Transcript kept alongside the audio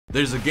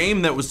There's a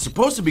game that was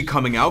supposed to be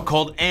coming out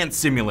called Ant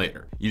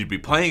Simulator. You'd be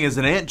playing as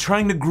an ant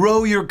trying to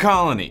grow your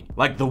colony,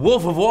 like the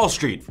Wolf of Wall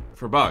Street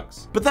for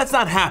bugs. But that's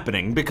not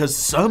happening because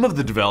some of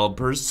the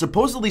developers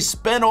supposedly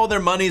spent all their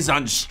monies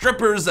on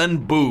strippers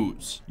and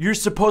booze. You're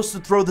supposed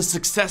to throw the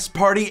success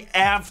party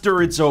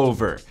after it's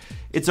over.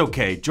 It's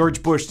okay,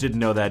 George Bush didn't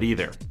know that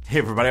either. Hey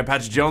everybody, I'm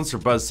Patrick Jones for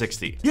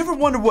Buzz60. You ever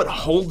wonder what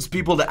holds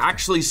people to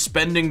actually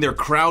spending their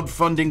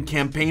crowdfunding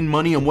campaign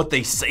money on what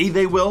they say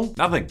they will?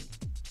 Nothing.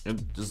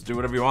 Just do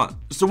whatever you want.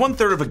 So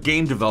 1/3 of a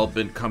game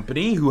development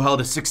company who held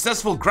a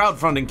successful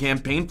crowdfunding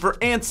campaign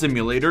for Ant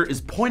Simulator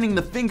is pointing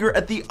the finger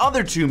at the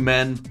other two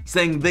men,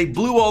 saying they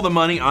blew all the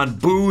money on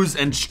booze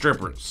and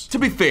strippers. To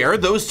be fair,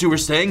 those two are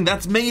saying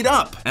that's made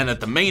up, and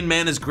that the main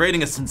man is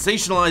creating a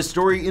sensationalized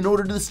story in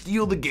order to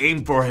steal the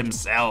game for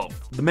himself.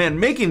 The man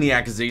making the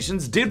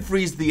accusations did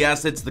freeze the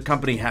assets the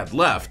company had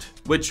left,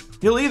 which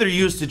he'll either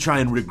use to try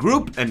and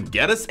regroup and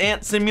get us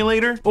Ant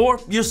Simulator, or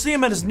you'll see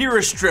him at his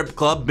nearest strip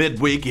club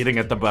midweek eating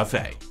at the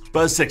buffet.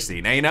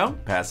 Buzz60, now you know,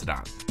 pass it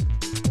on.